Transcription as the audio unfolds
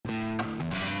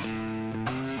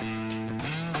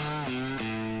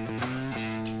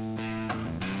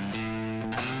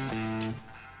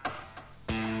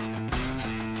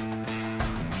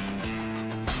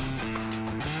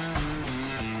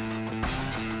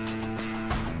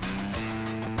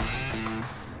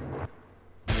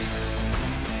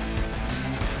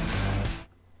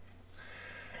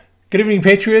Good evening,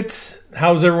 Patriots.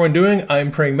 How's everyone doing?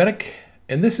 I'm Praying Medic,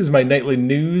 and this is my nightly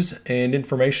news and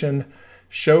information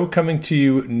show coming to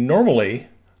you normally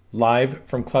live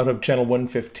from CloutHub Channel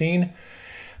 115,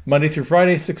 Monday through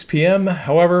Friday, 6 p.m.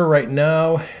 However, right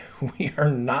now, we are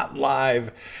not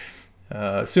live.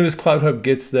 As soon as CloutHub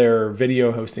gets their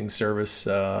video hosting service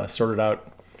sorted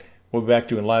out, we'll be back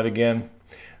doing live again.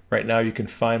 Right now, you can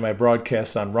find my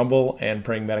broadcasts on Rumble and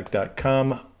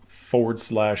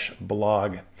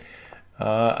prayingmedic.com/blog.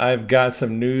 I've got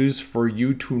some news for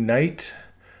you tonight.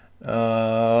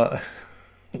 A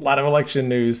lot of election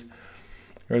news.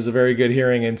 There was a very good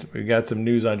hearing, and we got some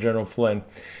news on General Flynn.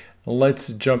 Let's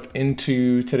jump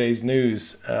into today's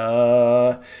news.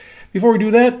 Before we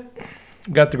do that,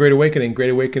 we've got The Great Awakening.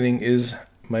 Great Awakening is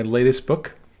my latest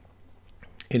book.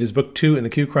 It is book 2 in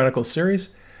the Q Chronicles series.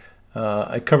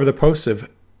 I cover the posts of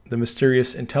the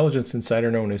mysterious intelligence insider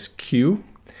known as Q.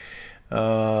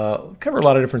 Cover a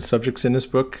lot of different subjects in this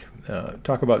book.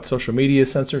 Talk about social media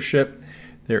censorship.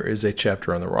 There is a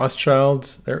chapter on the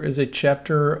Rothschilds. There is a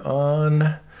chapter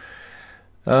on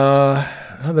Red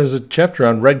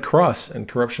Cross and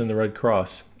corruption in the Red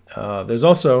Cross. There's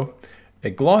also a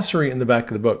glossary in the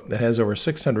back of the book that has over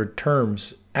 600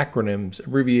 terms, acronyms,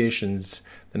 abbreviations,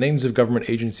 the names of government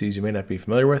agencies you may not be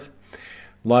familiar with.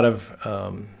 A lot of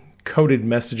coded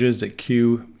messages that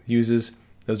Q uses.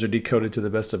 Those are decoded to the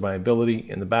best of my ability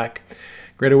in the back.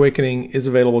 Great Awakening is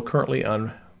available currently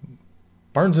on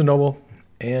Barnes & Noble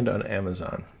and on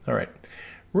Amazon. All right.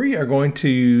 We are going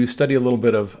to study a little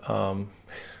bit of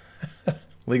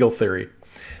legal theory.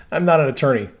 I'm not an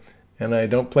attorney, and I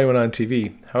don't play one on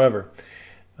TV. However,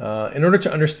 in order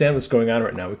to understand what's going on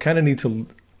right now, we kind of need to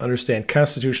understand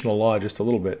constitutional law just a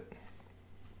little bit.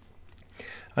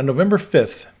 On November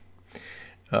 5th,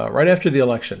 right after the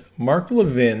election, Mark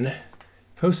Levin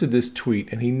posted this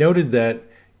tweet, and he noted that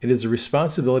it is the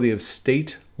responsibility of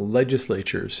state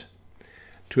legislatures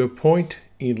to appoint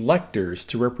electors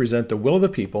to represent the will of the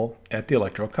people at the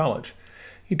Electoral College.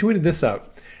 He tweeted this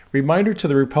out: "Reminder to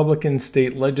the Republican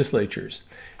state legislatures,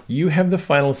 you have the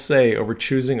final say over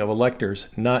choosing of electors,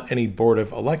 not any board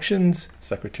of elections,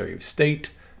 secretary of state,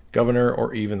 governor,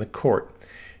 or even the court.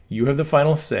 You have the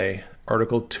final say,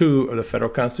 Article 2 of the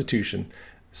federal Constitution,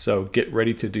 so get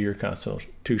ready to do your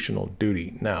constitutional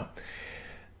duty." Now,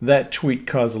 that tweet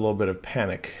caused a little bit of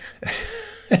panic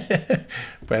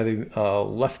by the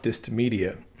leftist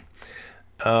media.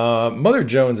 Mother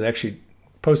Jones actually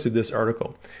posted this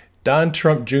article. Don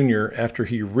Trump Jr., after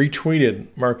he retweeted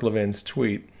Mark Levin's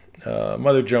tweet,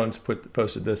 Mother Jones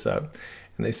posted this out.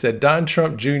 And they said, Don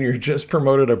Trump Jr. just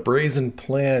promoted a brazen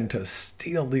plan to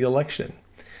steal the election.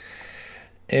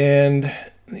 And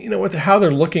you know what? How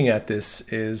they're looking at this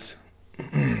is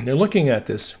they're looking at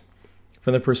this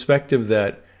from the perspective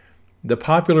that the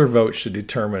popular vote should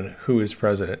determine who is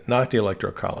president, not the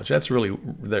Electoral College. That's really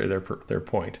their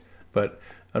point. But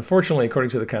unfortunately,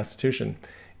 according to the Constitution,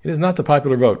 it is not the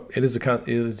popular vote. It is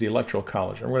the Electoral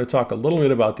College. And we're going to talk a little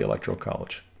bit about the Electoral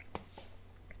College.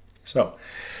 So,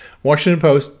 Washington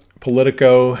Post,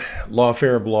 Politico,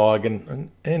 Lawfare Blog,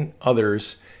 and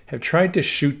others have tried to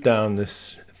shoot down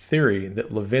this theory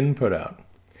that Levin put out.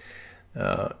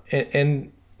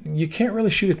 And you can't really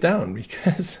shoot it down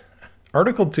because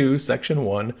Article 2, Section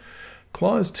 1,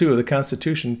 Clause 2 of the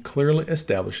Constitution clearly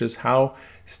establishes how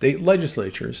state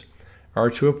legislatures are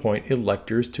to appoint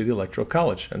electors to the Electoral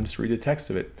College. And just read the text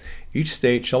of it. Each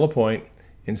state shall appoint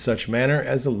in such manner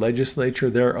as the legislature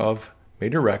thereof may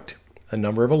direct a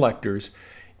number of electors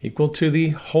equal to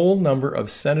the whole number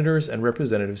of senators and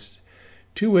representatives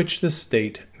to which the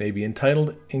state may be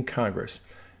entitled in Congress,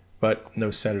 but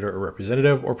no senator or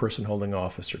representative or person holding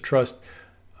office or trust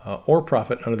or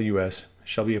profit under the U.S.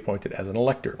 shall be appointed as an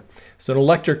elector. So an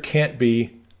elector can't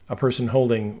be a person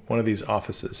holding one of these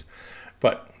offices.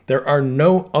 But there are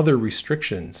no other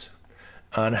restrictions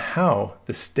on how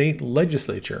the state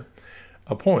legislature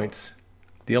appoints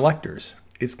the electors.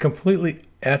 It's completely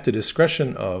at the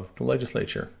discretion of the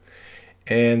legislature.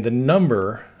 And the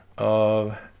number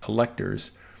of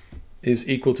electors is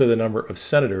equal to the number of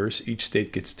senators. Each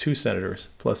state gets 2 senators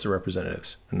plus the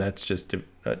representatives, and that's just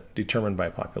determined by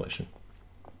population.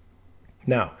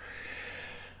 Now,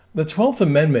 the 12th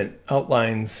Amendment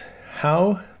outlines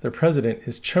how the president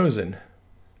is chosen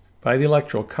by the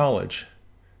Electoral College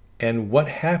and what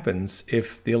happens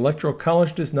if the Electoral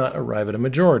College does not arrive at a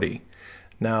majority.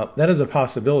 Now, that is a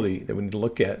possibility that we need to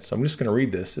look at, so I'm just going to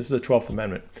read this. This is the 12th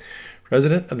Amendment.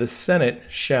 President of the Senate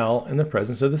shall, in the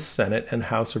presence of the Senate and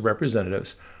House of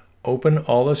Representatives, open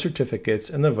all the certificates,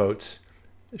 and the votes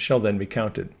shall then be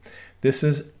counted. This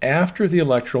is after the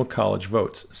Electoral College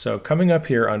votes. So coming up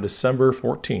here on December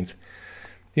 14th,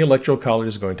 the Electoral College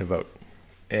is going to vote.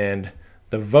 And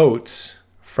the votes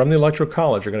from the Electoral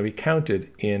College are going to be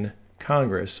counted in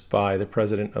Congress by the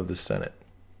President of the Senate.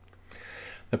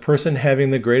 The person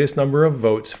having the greatest number of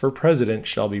votes for president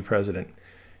shall be president,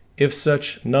 if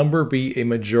such number be a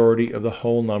majority of the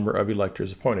whole number of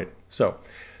electors appointed. So,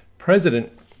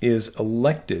 president is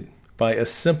elected by a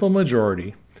simple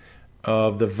majority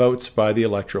of the votes by the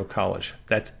Electoral College.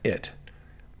 That's it.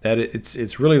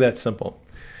 It's really that simple.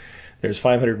 There's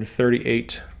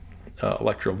 538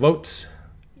 electoral votes.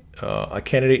 A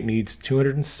candidate needs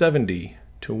 270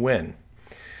 to win.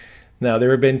 Now,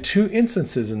 there have been 2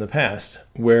 instances in the past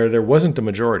where there wasn't a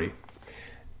majority,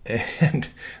 and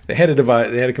they had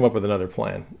to come up with another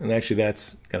plan. And actually,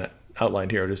 that's kind of outlined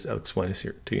here. I'll explain this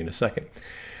here to you in a second.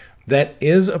 That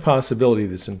is a possibility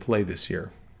that's in play this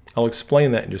year. I'll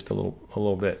explain that in just a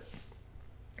little bit.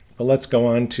 But let's go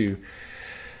on to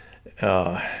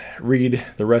read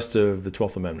the rest of the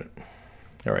 12th Amendment.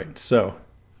 All right, so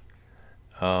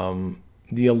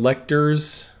the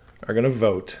electors are going to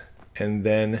vote, and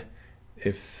then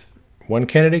if one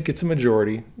candidate gets a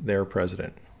majority, they're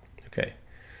president. Okay.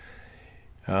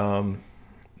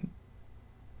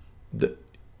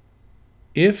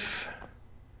 If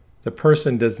the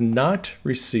person does not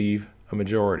receive a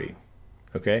majority,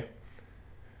 okay,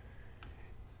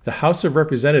 the House of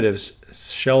Representatives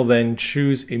shall then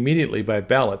choose immediately by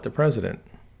ballot the president.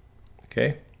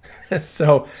 Okay,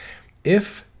 so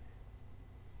if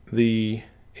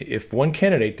one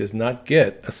candidate does not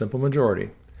get a simple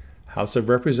majority, House of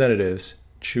Representatives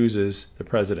chooses the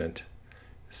president.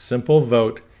 Simple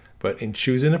vote, but in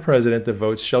choosing the president, the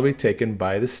votes shall be taken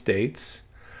by the states,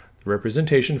 the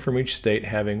representation from each state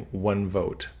having 1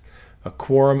 vote. A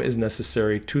quorum is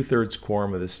necessary, 2/3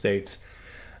 quorum of the states.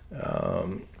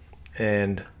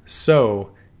 And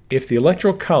so, if the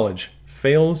Electoral College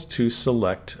fails to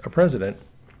select a president,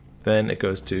 then it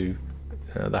goes to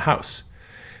the House.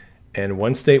 And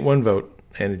 1 state, 1 vote.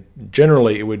 And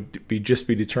generally, it would just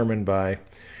be determined by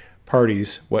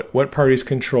parties, what parties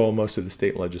control most of the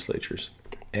state legislatures.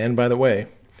 And by the way,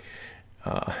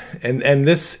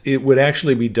 it would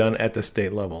actually be done at the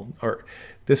state level. Or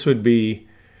this would be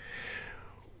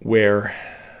where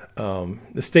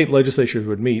the state legislatures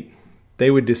would meet.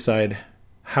 They would decide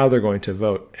how they're going to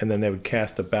vote, and then they would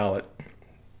cast a ballot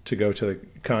to go to the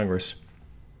Congress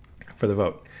for the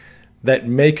vote. That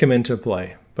may come into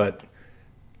play, but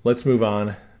let's move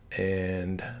on,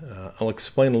 and I'll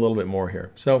explain a little bit more here.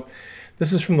 So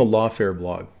this is from the Lawfare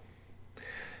blog.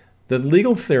 The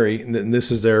legal theory, and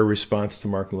this is their response to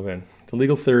Mark Levin, the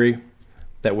legal theory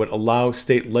that would allow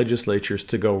state legislatures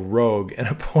to go rogue and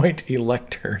appoint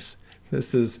electors.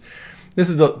 This is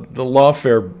the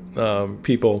Lawfare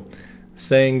people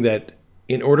saying that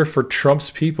in order for Trump's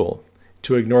people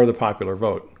to ignore the popular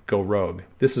vote, go rogue,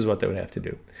 this is what they would have to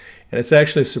do. And it's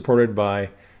actually supported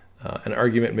by an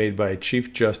argument made by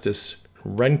Chief Justice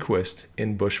Rehnquist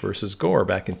in Bush versus Gore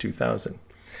back in 2000,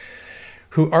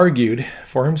 who argued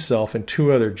for himself and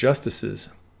 2 other justices.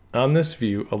 On this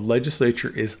view, a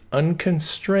legislature is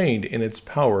unconstrained in its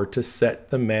power to set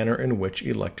the manner in which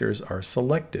electors are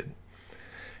selected,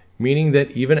 meaning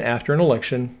that even after an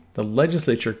election, the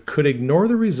legislature could ignore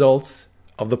the results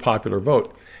of the popular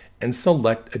vote and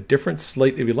select a different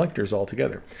slate of electors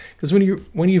altogether. Because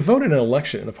when you vote in an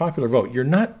election, in a popular vote, you're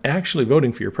not actually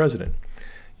voting for your president.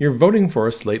 You're voting for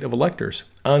a slate of electors.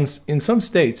 In some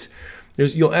states,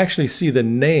 you'll actually see the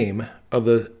name of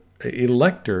the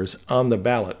electors on the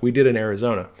ballot. We did in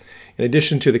Arizona. In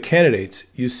addition to the candidates,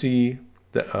 you see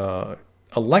the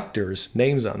electors'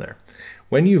 names on there.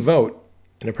 When you vote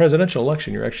in a presidential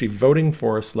election, you're actually voting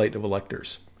for a slate of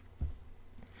electors.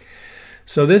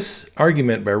 So this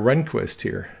argument by Rehnquist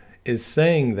here is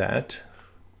saying that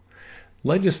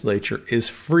legislature is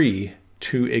free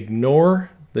to ignore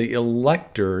the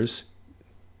electors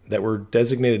that were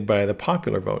designated by the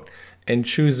popular vote and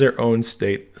choose their own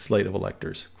slate of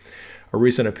electors. A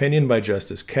recent opinion by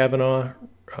Justice Kavanaugh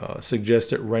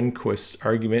suggests that Rehnquist's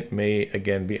argument may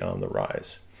again be on the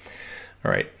rise.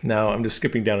 All right, now I'm just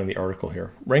skipping down in the article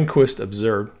here. Rehnquist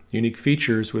observed unique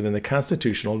features within the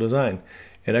constitutional design.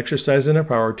 In exercising their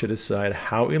power to decide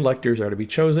how electors are to be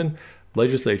chosen,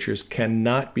 legislatures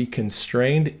cannot be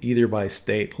constrained either by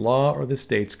state law or the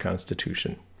state's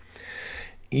constitution.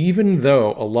 Even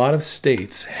though a lot of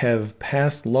states have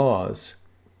passed laws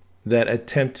that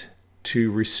attempt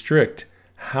to restrict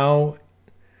how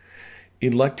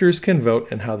electors can vote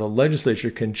and how the legislature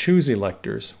can choose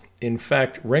electors, in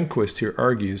fact, Rehnquist here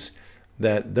argues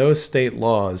that those state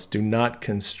laws do not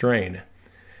constrain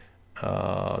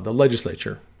the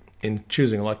legislature in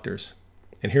choosing electors.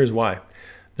 And here's why.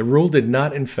 The The rule did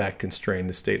not, in fact, constrain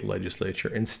the state legislature.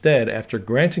 Instead, after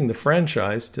granting the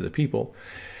franchise to the people,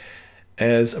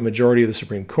 as a majority of the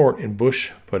Supreme Court in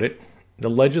Bush put it, the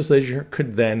legislature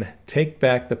could then take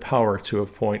back the power to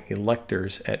appoint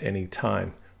electors at any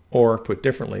time. Or, put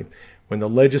differently, when the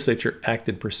legislature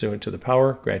acted pursuant to the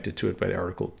power granted to it by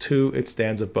Article 2, it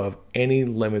stands above any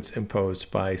limits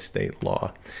imposed by state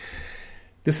law.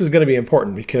 This is going to be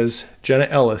important because Jenna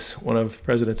Ellis, one of the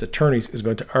president's attorneys, is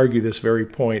going to argue this very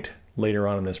point later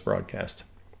on in this broadcast.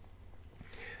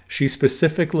 She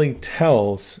specifically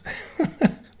tells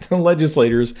the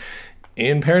legislators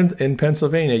in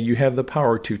Pennsylvania, you have the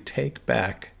power to take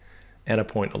back and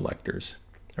appoint electors.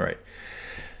 All right.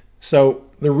 So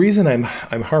the reason I'm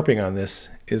harping on this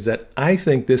is that I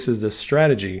think this is the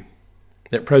strategy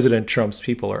that President Trump's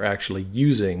people are actually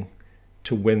using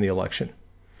to win the election.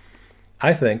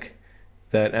 I think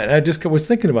that, and I just was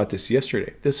thinking about this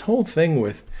yesterday, this whole thing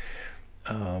with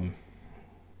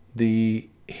the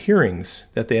hearings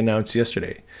that they announced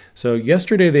yesterday. So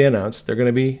yesterday they announced they're going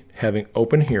to be having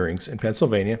open hearings in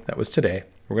Pennsylvania. That was today.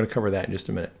 We're going to cover that in just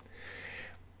a minute.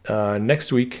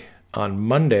 Next week, on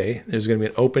Monday, there's going to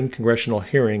be an open congressional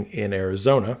hearing in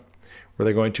Arizona where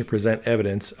they're going to present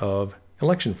evidence of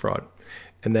election fraud.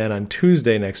 And then on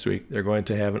Tuesday next week, they're going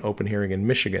to have an open hearing in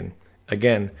Michigan,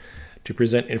 again, to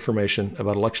present information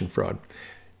about election fraud.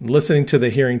 Listening to the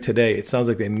hearing today, it sounds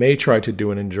like they may try to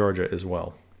do it in Georgia as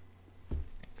well.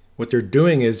 What they're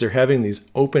doing is they're having these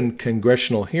open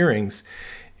congressional hearings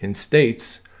in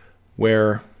states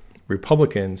where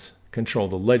Republicans control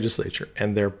the legislature,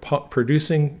 and they're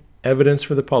producing evidence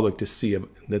for the public to see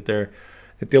that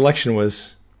the election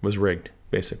was rigged,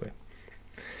 basically.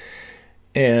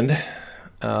 And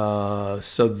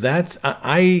so that's,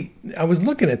 I was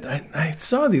looking at, I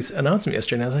saw these announcements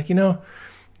yesterday, and I was like,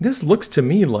 this looks to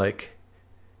me like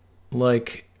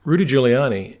Rudy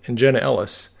Giuliani and Jenna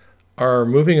Ellis are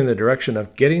moving in the direction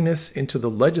of getting this into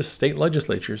the state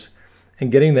legislatures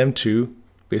and getting them to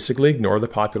basically ignore the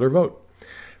popular vote.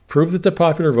 Prove that the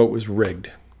popular vote was rigged,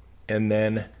 and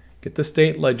then get the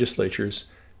state legislatures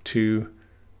to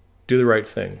do the right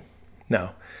thing.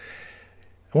 Now,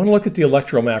 I want to look at the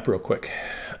electoral map real quick.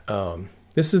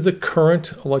 This is the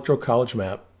current electoral college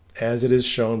map as it is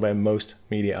shown by most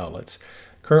media outlets.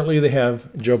 Currently, they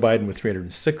have Joe Biden with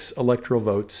 306 electoral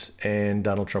votes and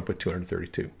Donald Trump with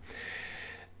 232.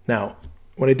 Now,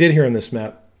 what I did here on this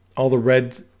map, all the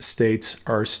red states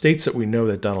are states that we know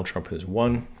that Donald Trump has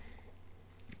won.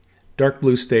 Dark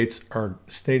blue states are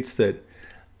states that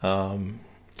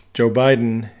Joe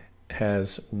Biden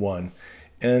has won.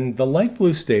 And the light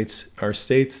blue states are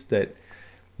states that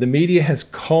the media has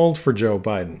called for Joe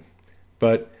Biden,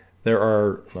 but there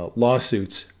are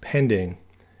lawsuits pending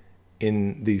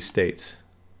in these states.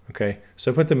 Okay,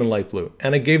 so I put them in light blue,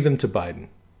 and I gave them to Biden.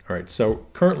 All right, so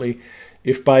currently,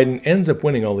 if Biden ends up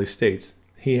winning all these states,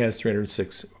 he has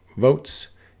 306 votes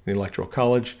in the Electoral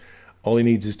College. All he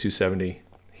needs is 270.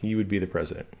 He would be the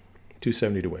president.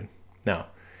 270 to win. Now,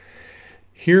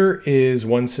 here is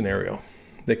one scenario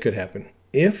that could happen.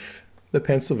 If the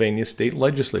Pennsylvania state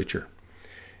legislature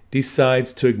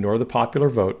decides to ignore the popular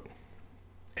vote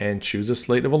and choose a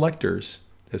slate of electors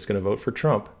that's going to vote for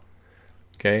Trump,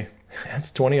 okay,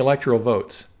 that's 20 electoral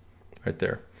votes right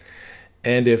there.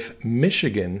 And if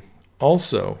Michigan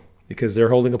also, because they're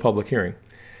holding a public hearing,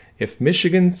 if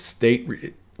Michigan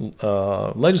state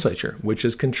legislature, which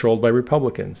is controlled by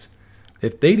Republicans,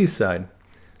 if they decide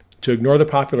to ignore the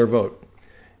popular vote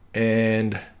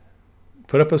and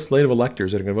put up a slate of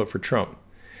electors that are going to vote for Trump,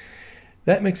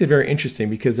 that makes it very interesting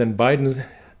because then Biden's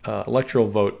electoral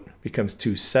vote becomes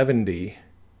 270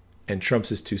 and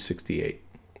Trump's is 268.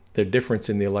 The difference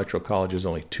in the Electoral College is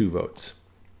only 2 votes.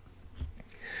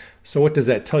 So what does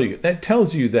that tell you? That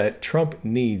tells you that Trump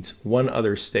needs one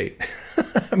other state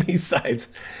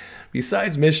besides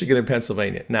Michigan and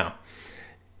Pennsylvania. Now,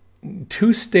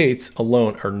 2 states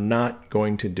alone are not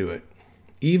going to do it,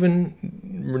 even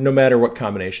no matter what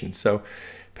combination. So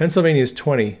Pennsylvania is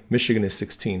 20, Michigan is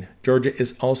 16. Georgia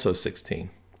is also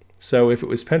 16. So if it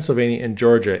was Pennsylvania and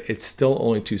Georgia, it's still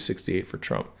only 268 for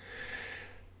Trump.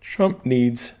 Trump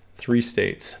needs 3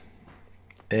 states.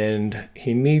 And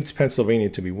he needs Pennsylvania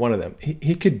to be one of them.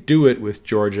 He could do it with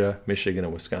Georgia, Michigan,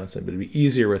 and Wisconsin, but it'd be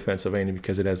easier with Pennsylvania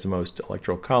because it has the most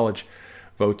electoral college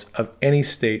votes of any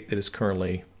state that is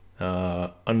currently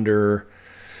under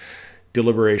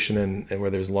deliberation and where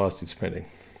there's lawsuits pending.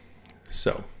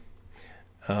 So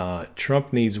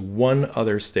Trump needs one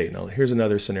other state. Now, here's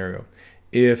another scenario.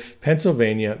 If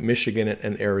Pennsylvania, Michigan,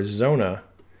 and Arizona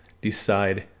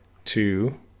decide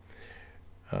to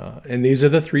and these are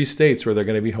the 3 states where they're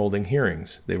going to be holding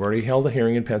hearings. They've already held a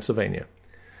hearing in Pennsylvania.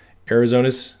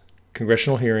 Arizona's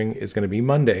congressional hearing is going to be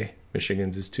Monday.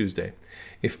 Michigan's is Tuesday.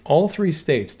 If all three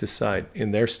states decide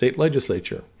in their state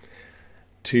legislature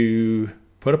to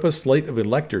put up a slate of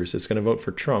electors that's going to vote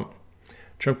for Trump,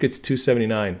 Trump gets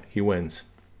 279, he wins.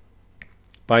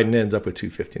 Biden ends up with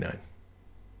 259.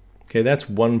 Okay, that's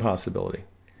one possibility.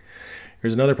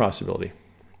 Here's another possibility.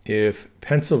 If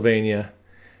Pennsylvania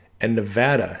and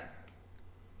Nevada,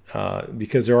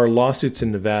 because there are lawsuits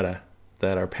in Nevada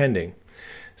that are pending.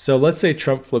 So let's say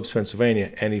Trump flips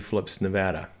Pennsylvania and he flips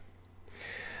Nevada.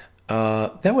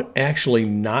 That would actually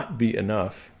not be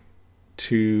enough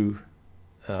to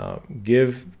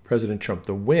give President Trump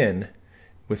the win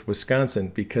with Wisconsin,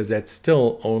 because that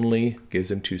still only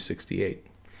gives him 268.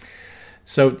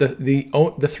 So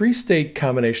the three-state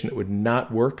combination that would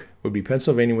not work would be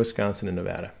Pennsylvania, Wisconsin, and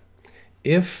Nevada.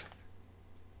 If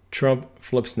Trump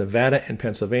flips Nevada and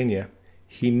Pennsylvania,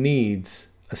 he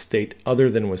needs a state other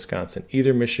than Wisconsin.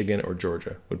 Either Michigan or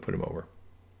Georgia would put him over.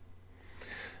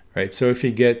 Right? So if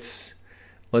he gets,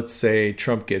 let's say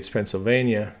Trump gets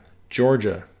Pennsylvania,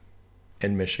 Georgia,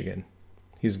 and Michigan,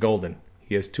 he's golden.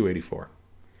 He has 284.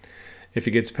 If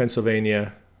he gets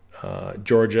Pennsylvania,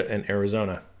 Georgia, and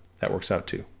Arizona, that works out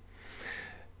too.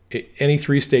 Any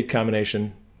three-state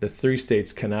combination, the three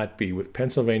states cannot be with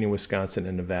Pennsylvania, Wisconsin,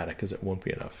 and Nevada, because it won't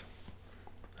be enough.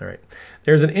 All right.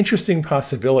 There's an interesting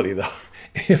possibility, though.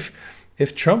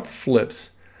 If Trump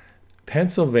flips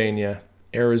Pennsylvania,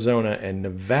 Arizona, and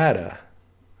Nevada,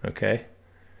 okay,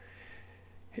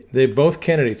 both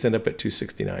candidates end up at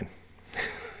 269.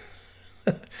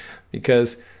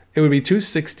 Because it would be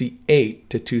 268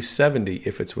 to 270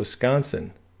 if it's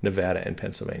Wisconsin, Nevada, and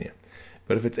Pennsylvania.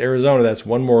 But if it's Arizona, that's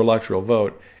one more electoral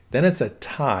vote. Then it's a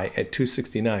tie at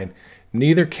 269.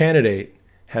 Neither candidate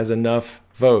has enough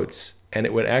votes, and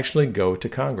it would actually go to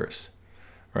Congress.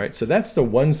 All right, so that's the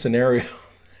one scenario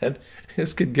that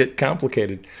this could get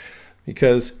complicated,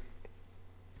 because,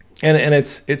 and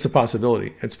it's a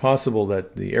possibility. It's possible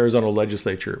that the Arizona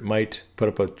legislature might put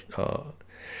up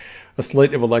a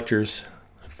slate of electors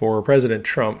for President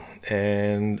Trump,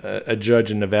 and a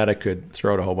judge in Nevada could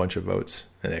throw out a whole bunch of votes,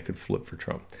 and that could flip for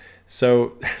Trump.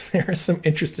 So there are some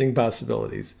interesting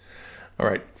possibilities. All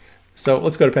right, so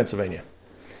let's go to Pennsylvania.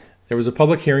 There was a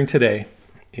public hearing today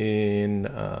in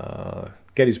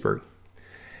Gettysburg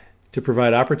to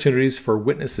provide opportunities for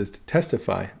witnesses to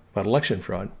testify about election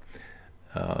fraud.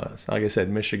 So like I said,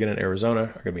 Michigan and Arizona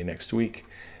are going to be next week.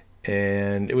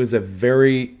 And it was a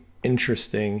very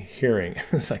interesting hearing.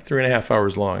 It's like 3.5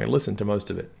 hours long. I listened to most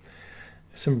of it.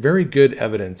 Some very good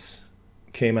evidence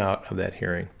came out of that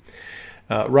hearing.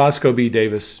 Roscoe B.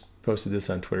 Davis posted this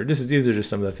on Twitter. These are just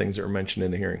some of the things that were mentioned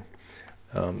in the hearing.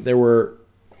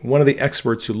 One of the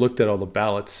experts who looked at all the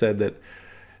ballots said that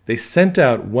they sent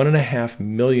out 1.5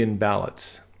 million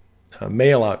ballots,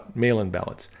 mail-in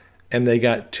ballots, and they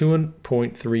got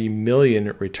 2.3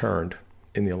 million returned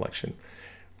in the election.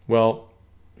 Well,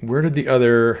 where did the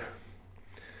other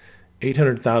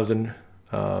 800,000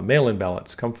 mail-in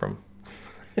ballots come from?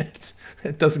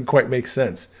 It doesn't quite make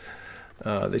sense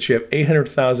that you have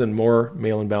 800,000 more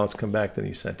mail-in ballots come back than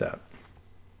you sent out.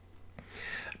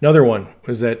 Another one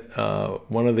was that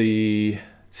one of the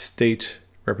state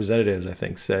representatives, I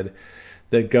think, said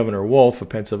that Governor Wolf of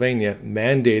Pennsylvania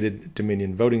mandated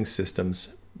Dominion voting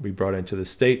systems be brought into the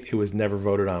state. It was never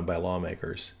voted on by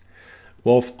lawmakers.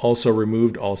 Wolf also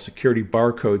removed all security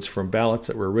barcodes from ballots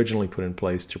that were originally put in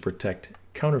place to protect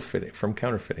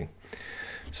counterfeiting.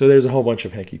 So there's a whole bunch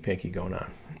of hanky-panky going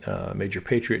on. Major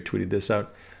Patriot tweeted this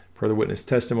out. Per the witness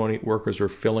testimony, workers were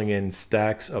filling in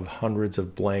stacks of hundreds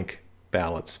of blank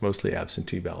ballots, mostly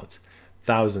absentee ballots.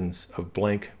 Thousands of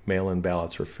blank mail-in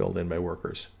ballots were filled in by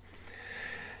workers.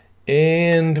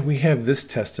 And we have this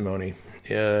testimony.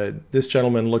 This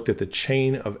gentleman looked at the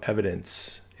chain of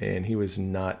evidence, and he was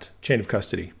not, chain of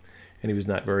custody, and he was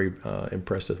not very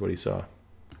impressed with what he saw.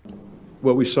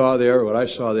 What we saw there, what I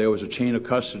saw there, was a chain of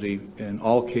custody in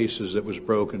all cases that was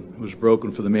broken. It was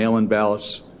broken for the mail-in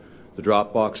ballots, the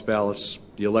drop box ballots,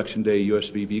 the election day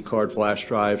USB V-card flash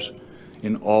drives.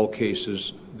 In all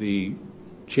cases, the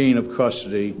chain of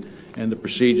custody and the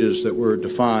procedures that were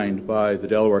defined by the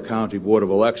Delaware County Board of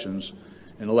Elections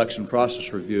and Election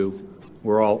Process Review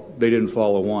they didn't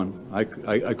follow one.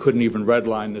 I couldn't even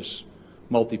redline this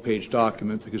multi-page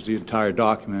document because the entire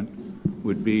document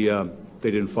would be, they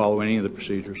didn't follow any of the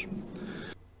procedures.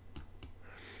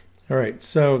 All right,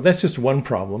 so that's just one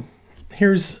problem.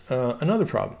 Here's another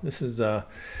problem. This is a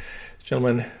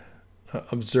gentleman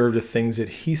observed the things that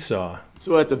he saw.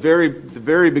 So at the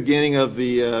very beginning of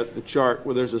the chart,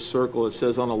 where there's a circle, it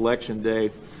says on election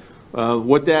day,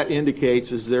 What that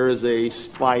indicates is there is a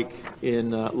spike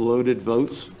in loaded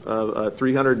votes,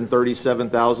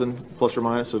 337,000 plus or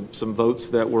minus of some votes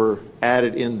that were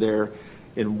added in there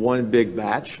in one big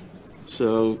batch.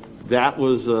 So that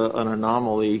was an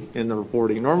anomaly in the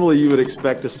reporting. Normally you would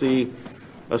expect to see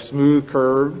a smooth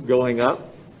curve going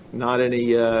up, not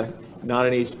any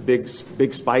big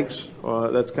spikes.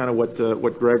 That's kind of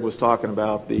what Greg was talking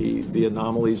about, the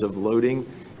anomalies of loading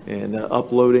and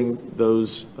uploading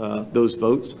those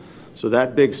votes. So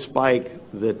that big spike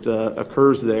that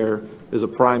occurs there is a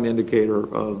prime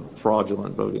indicator of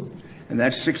fraudulent voting. And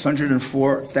that's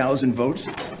 604,000 votes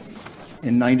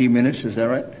in 90 minutes, is that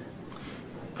right?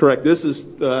 Correct. This is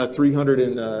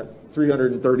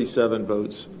 337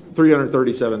 votes,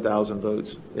 337,000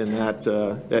 votes in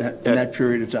that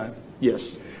period of time.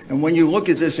 Yes. And when you look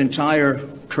at this entire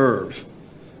curve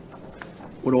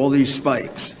with all these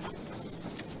spikes,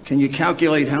 can you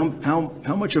calculate how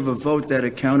much of a vote that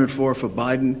accounted for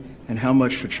Biden and how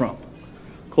much for Trump?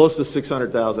 Close to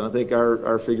 600,000. I think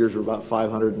our figures were about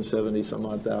 570 some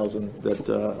odd thousand that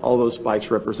all those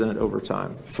spikes represent over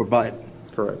time. For Biden?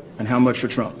 Correct. And how much for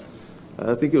Trump?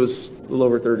 I think it was a little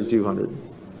over 3,200.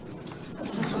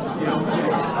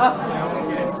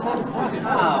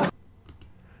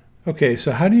 Okay,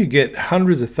 so how do you get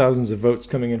hundreds of thousands of votes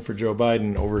coming in for Joe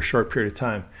Biden over a short period of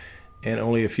time and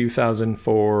only a few thousand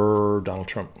for Donald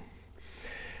Trump?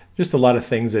 Just a lot of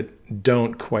things that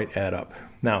don't quite add up.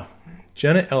 Now,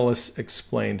 Jenna Ellis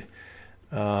explained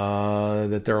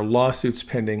that there are lawsuits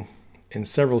pending in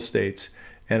several states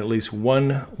and at least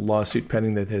one lawsuit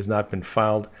pending that has not been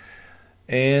filed.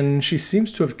 And she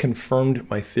seems to have confirmed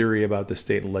my theory about the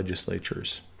state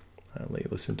legislatures. I'll let you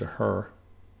listen to her.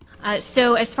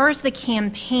 So as far as the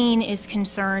campaign is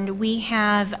concerned, we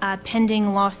have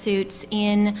pending lawsuits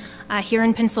here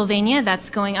in Pennsylvania. That's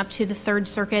going up to the Third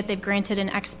Circuit. They've granted an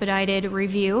expedited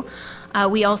review.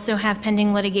 We also have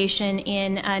pending litigation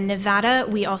in Nevada.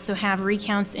 We also have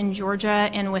recounts in Georgia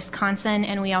and Wisconsin,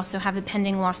 and we also have a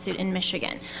pending lawsuit in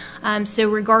Michigan. So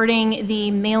regarding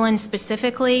the mail-in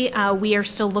specifically, we are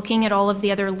still looking at all of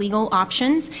the other legal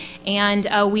options, and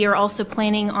we are also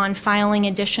planning on filing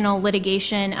additional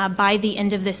litigation by the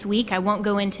end of this week. I won't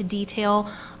go into detail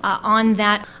on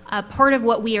that. Part of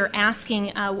what we are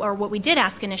asking, or what we did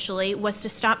ask initially, was to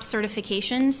stop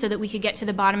certification so that we could get to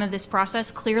the bottom of this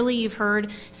process. Clearly, you've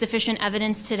heard sufficient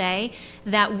evidence today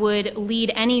that would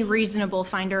lead any reasonable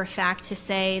finder of fact to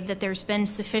say that there's been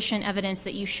sufficient evidence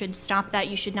that you should stop that,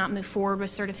 you should not move forward with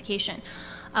certification.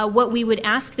 What we would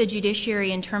ask the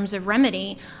judiciary in terms of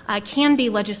remedy can be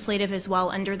legislative as well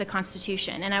under the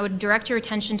Constitution. And I would direct your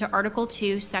attention to Article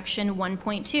 2, Section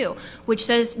 1.2, which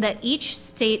says that each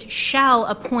state shall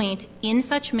appoint in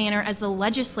such manner as the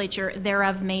legislature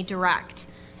thereof may direct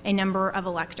a number of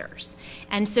electors.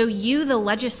 And so you, the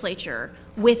legislature,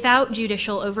 without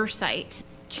judicial oversight,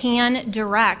 can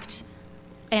direct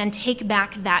and take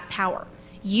back that power.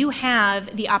 You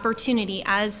have the opportunity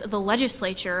as the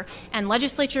legislature, and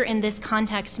legislature in this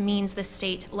context means the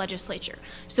state legislature.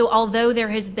 So although there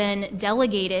has been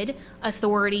delegated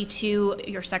authority to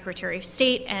your Secretary of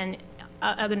State and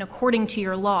according to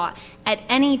your law, at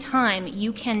any time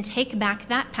you can take back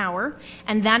that power,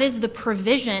 and that is the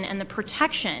provision and the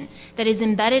protection that is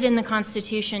embedded in the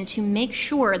Constitution to make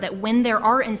sure that when there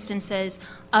are instances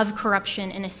of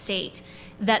corruption in a state,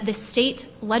 that the state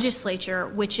legislature,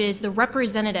 which is the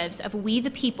representatives of we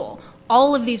the people,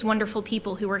 all of these wonderful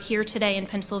people who are here today in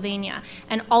Pennsylvania,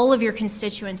 and all of your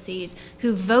constituencies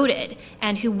who voted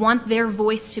and who want their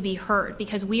voice to be heard,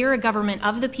 because we are a government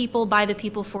of the people, by the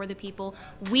people, for the people.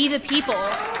 We the people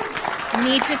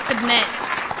need to submit.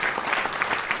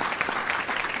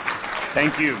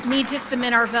 Thank you. Need to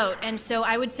submit our vote. And so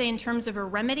I would say in terms of a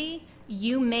remedy,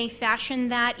 you may fashion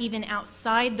that even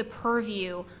outside the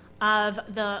purview of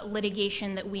the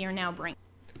litigation that we are now bringing.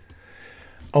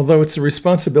 Although it's the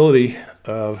responsibility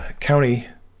of county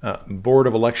board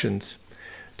of elections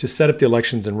to set up the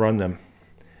elections and run them,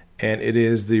 and it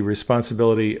is the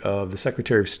responsibility of the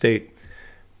Secretary of State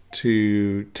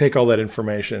to take all that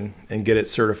information and get it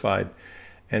certified,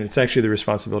 and it's actually the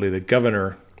responsibility of the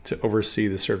governor to oversee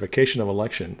the certification of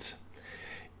elections.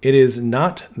 It is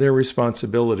not their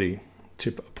responsibility to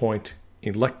appoint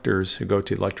electors who go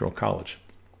to the Electoral College.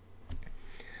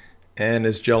 And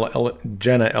as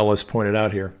Jenna Ellis pointed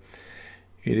out here,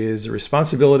 it is the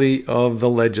responsibility of the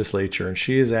legislature, and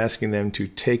she is asking them to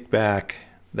take back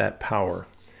that power.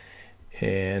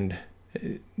 And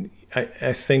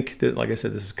I think that, like I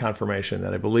said, this is confirmation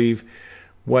that I believe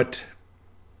what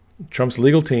Trump's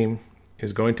legal team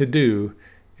is going to do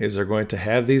is they're going to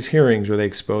have these hearings where they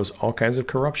expose all kinds of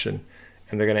corruption,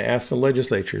 and they're going to ask the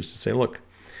legislatures to say, look,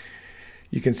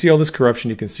 you can see all this corruption.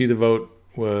 You can see the vote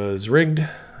was rigged.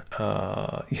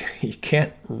 You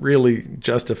can't really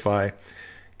justify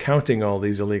counting all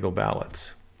these illegal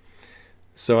ballots.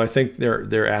 So I think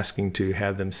they're asking to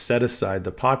have them set aside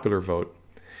the popular vote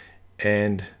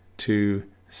and to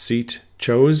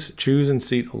choose and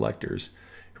seat electors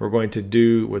who are going to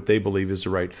do what they believe is the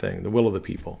right thing, the will of the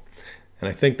people. And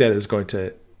I think that is going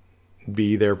to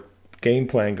be their game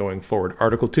plan going forward.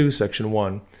 Article 2, Section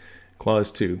 1, Clause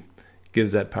 2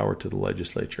 gives that power to the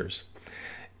legislatures.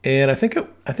 And I think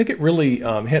it really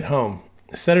hit home.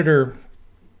 Senator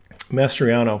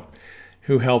Mastriano,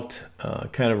 who helped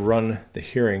kind of run the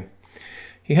hearing,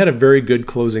 he had a very good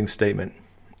closing statement.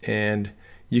 And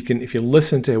you can, if you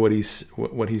listen to what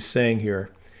he's saying here,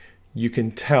 you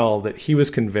can tell that he was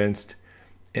convinced.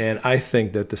 And I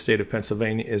think that the state of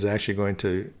Pennsylvania is actually going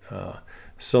to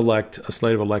select a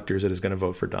slate of electors that is going to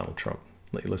vote for Donald Trump.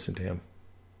 Let you listen to him.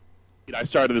 I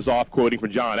started this off quoting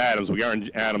from John Adams. We are in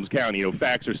Adams County. You know,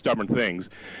 facts are stubborn things.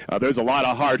 There's a lot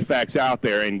of hard facts out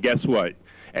there, and guess what?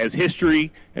 As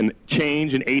history and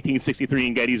change in 1863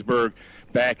 in Gettysburg,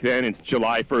 back then it's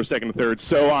July 1st, 2nd, and 3rd.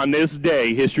 So on this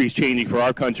day, history is changing for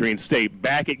our country and state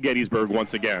back at Gettysburg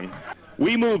once again.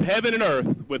 We move heaven and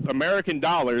earth with American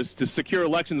dollars to secure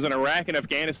elections in Iraq and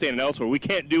Afghanistan and elsewhere. We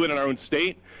can't do it in our own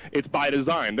state. It's by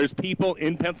design. There's people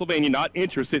in Pennsylvania not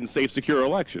interested in safe, secure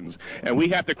elections, and we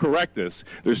have to correct this.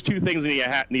 There's two things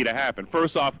that need to happen.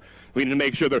 First off, we need to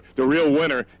make sure the real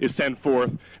winner is sent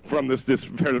forth from this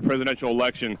presidential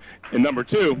election. And number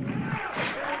two,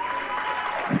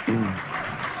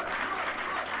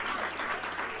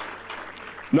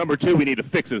 we need to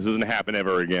fix it. This doesn't happen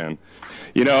ever again.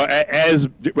 You know, as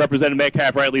Representative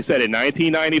Metcalf rightly said, in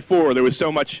 1994, there was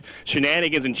so much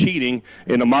shenanigans and cheating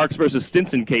in the Marks versus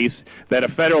Stinson case that a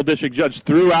federal district judge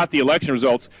threw out the election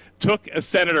results, took a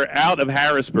senator out of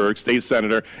Harrisburg, state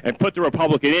senator, and put the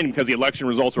Republican in because the election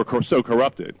results were so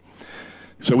corrupted.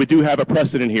 So we do have a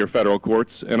precedent here, federal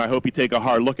courts, and I hope you take a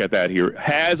hard look at that here.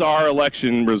 Has our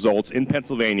election results in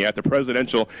Pennsylvania at the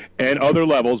presidential and other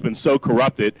levels been so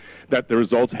corrupted that the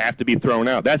results have to be thrown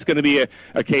out? That's going to be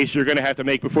a case you're going to have to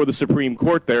make before the Supreme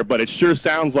Court there, but it sure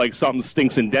sounds like something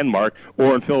stinks in Denmark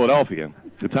or in Philadelphia.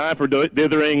 The time for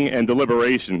dithering and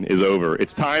deliberation is over.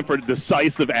 It's time for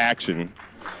decisive action.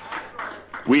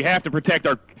 We have to protect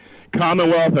our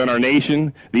Commonwealth and our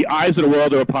nation. The eyes of the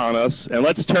world are upon us, and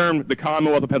let's turn the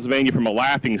Commonwealth of Pennsylvania from a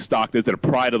laughing stock to the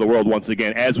pride of the world once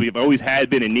again, as we've always had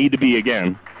been and need to be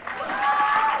again.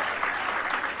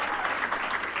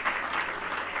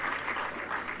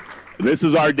 This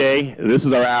is our day, this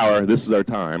is our hour, this is our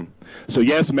time. So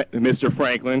yes, Mr.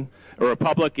 Franklin, a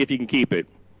republic if you can keep it,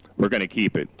 we're going to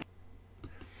keep it.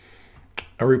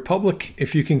 A republic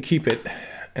if you can keep it,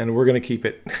 and we're going to keep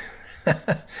it.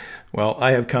 Well,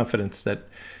 I have confidence that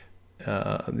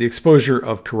the exposure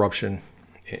of corruption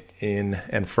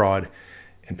and fraud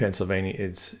in Pennsylvania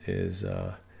is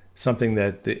something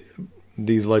that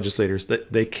these legislators,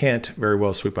 that they can't very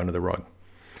well sweep under the rug.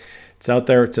 It's out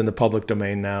there. It's in the public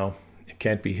domain now. It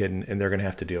can't be hidden, and they're going to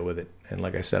have to deal with it. And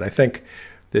like I said, I think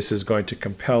this is going to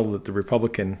compel the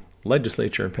Republican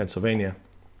legislature in Pennsylvania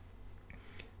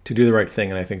to do the right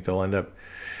thing, and I think they'll end up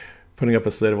putting up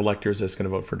a slate of electors that's going to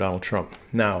vote for Donald Trump.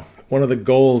 Now, one of the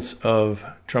goals of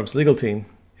Trump's legal team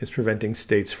is preventing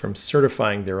states from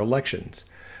certifying their elections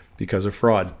because of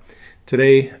fraud.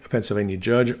 Today, a Pennsylvania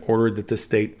judge ordered that the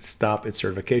state stop its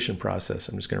certification process.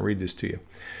 I'm just going to read this to you.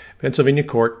 Pennsylvania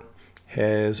court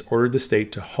has ordered the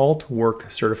state to halt work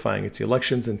certifying its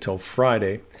elections until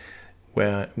Friday,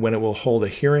 when it will hold a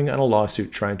hearing on a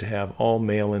lawsuit trying to have all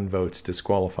mail-in votes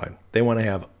disqualified. They want to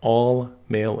have all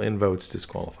mail-in votes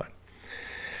disqualified.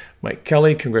 Mike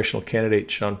Kelly, congressional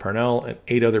candidate Sean Parnell, and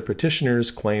 8 other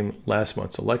petitioners claim last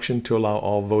month's election to allow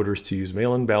all voters to use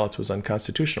mail-in ballots was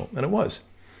unconstitutional. And it was,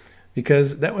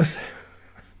 because that was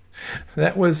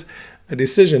a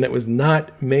decision that was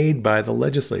not made by the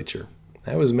legislature.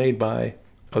 That was made by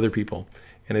other people.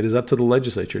 And it is up to the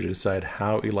legislature to decide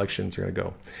how elections are going to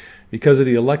go. Because of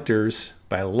the electors,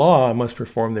 by law, must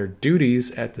perform their duties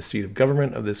at the seat of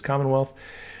government of this Commonwealth,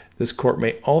 this court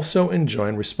may also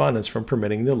enjoin respondents from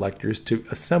permitting the electors to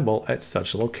assemble at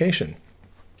such a location.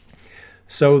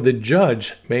 So the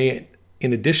judge may,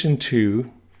 in addition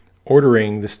to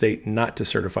ordering the state not to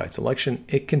certify its election,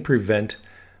 it can prevent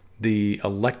the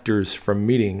electors from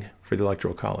meeting for the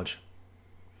Electoral College.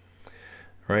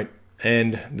 All right.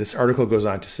 And this article goes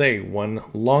on to say, one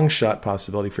long shot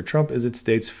possibility for Trump is that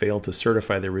states fail to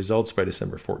certify their results by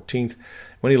December 14th,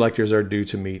 when electors are due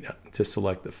to meet to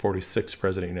select the 46th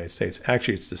president of the United States.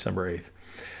 Actually, it's December 8th.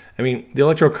 I mean, the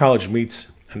Electoral College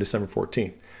meets on December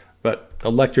 14th. But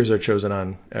electors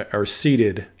are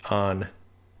seated on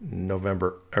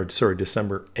December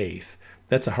 8th.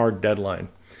 That's a hard deadline.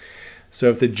 So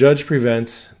if the judge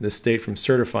prevents the state from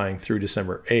certifying through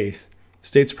December 8th, the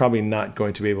state's probably not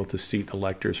going to be able to seat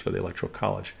electors for the Electoral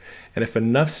College. And if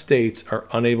enough states are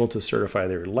unable to certify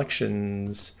their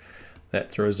elections, that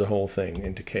throws the whole thing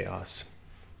into chaos.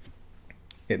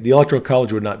 The Electoral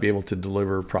College would not be able to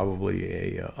deliver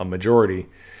probably a majority,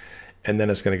 and then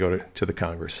it's going to go to the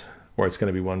Congress, where it's going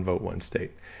to be one vote, one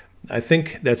state. I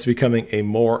think that's becoming a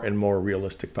more and more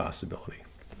realistic possibility.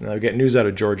 Now, I get news out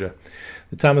of Georgia.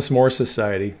 The Thomas More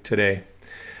Society today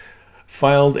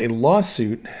filed a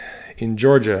lawsuit in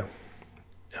Georgia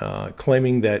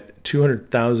claiming that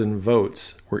 200,000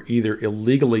 votes were either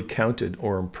illegally counted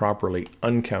or improperly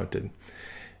uncounted.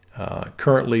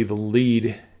 Currently, the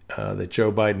lead that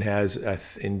Joe Biden has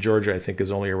in Georgia, I think,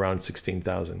 is only around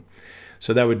 16,000.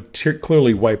 So that would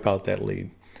clearly wipe out that lead.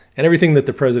 And everything that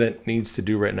the president needs to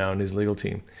do right now in his legal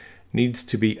team needs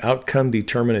to be outcome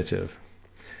determinative.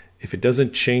 If it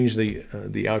doesn't change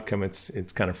the outcome,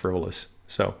 it's kind of frivolous.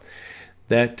 So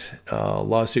that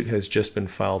lawsuit has just been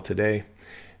filed today.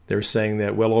 They're saying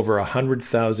that well over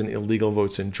 100,000 illegal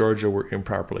votes in Georgia were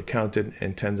improperly counted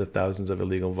and tens of thousands of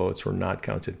illegal votes were not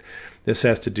counted. This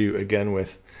has to do, again,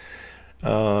 with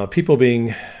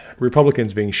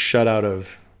Republicans being shut out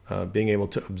of being able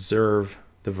to observe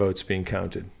the votes being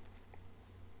counted.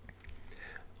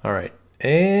 All right.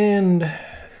 And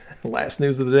last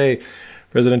news of the day,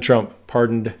 President Trump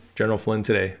pardoned General Flynn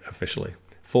today, officially.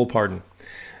 Full pardon.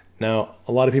 Now,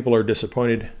 a lot of people are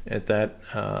disappointed at that.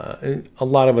 A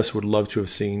lot of us would love to have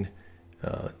seen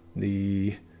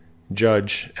the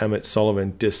judge, Emmett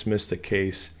Sullivan, dismiss the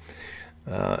case.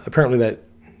 Apparently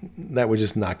that was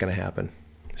just not going to happen.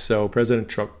 So President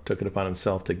Trump took it upon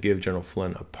himself to give General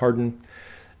Flynn a pardon.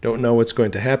 Don't know what's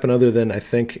going to happen other than I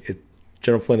think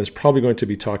General Flynn is probably going to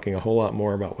be talking a whole lot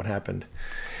more about what happened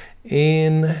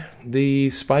in the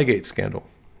Spygate scandal.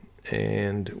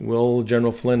 And will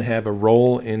General Flynn have a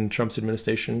role in Trump's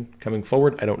administration coming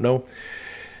forward? I don't know.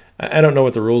 I don't know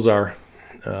what the rules are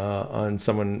on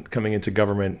someone coming into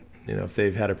government, if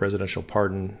they've had a presidential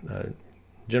pardon.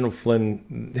 General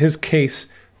Flynn, his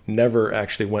case never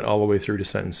actually went all the way through to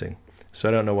sentencing. So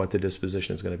I don't know what the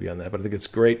disposition is going to be on that. But I think it's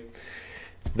great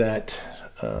that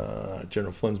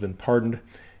General Flynn's been pardoned.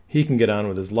 He can get on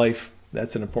with his life.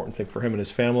 That's an important thing for him and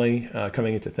his family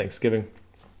coming into Thanksgiving.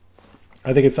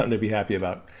 I think it's something to be happy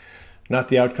about. Not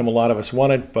the outcome a lot of us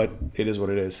wanted, but it is what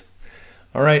it is.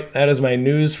 All right, that is my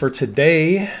news for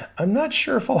today. I'm not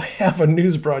sure if I'll have a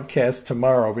news broadcast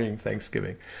tomorrow, being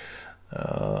Thanksgiving.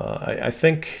 I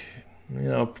think,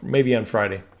 maybe on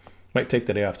Friday. Might take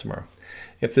the day off tomorrow.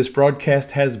 If this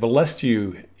broadcast has blessed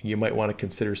you, you might want to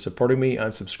consider supporting me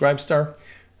on Subscribestar.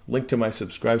 Link to my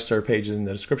Subscribestar page is in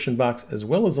the description box, as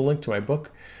well as a link to my book,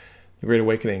 The Great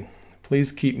Awakening.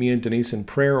 Please keep me and Denise in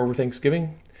prayer over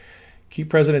Thanksgiving. Keep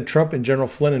President Trump and General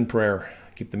Flynn in prayer.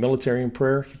 Keep the military in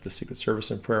prayer. Keep the Secret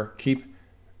Service in prayer. Keep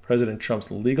President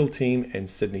Trump's legal team and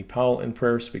Sidney Powell in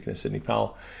prayer. Speaking of Sidney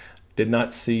Powell, did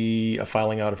not see a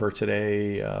filing out of her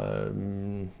today.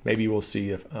 Maybe we'll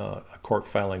see a court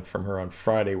filing from her on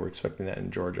Friday. We're expecting that in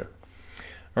Georgia.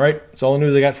 All right, that's all the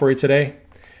news I got for you today.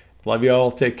 Love you all.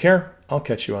 Take care. I'll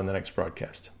catch you on the next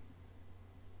broadcast.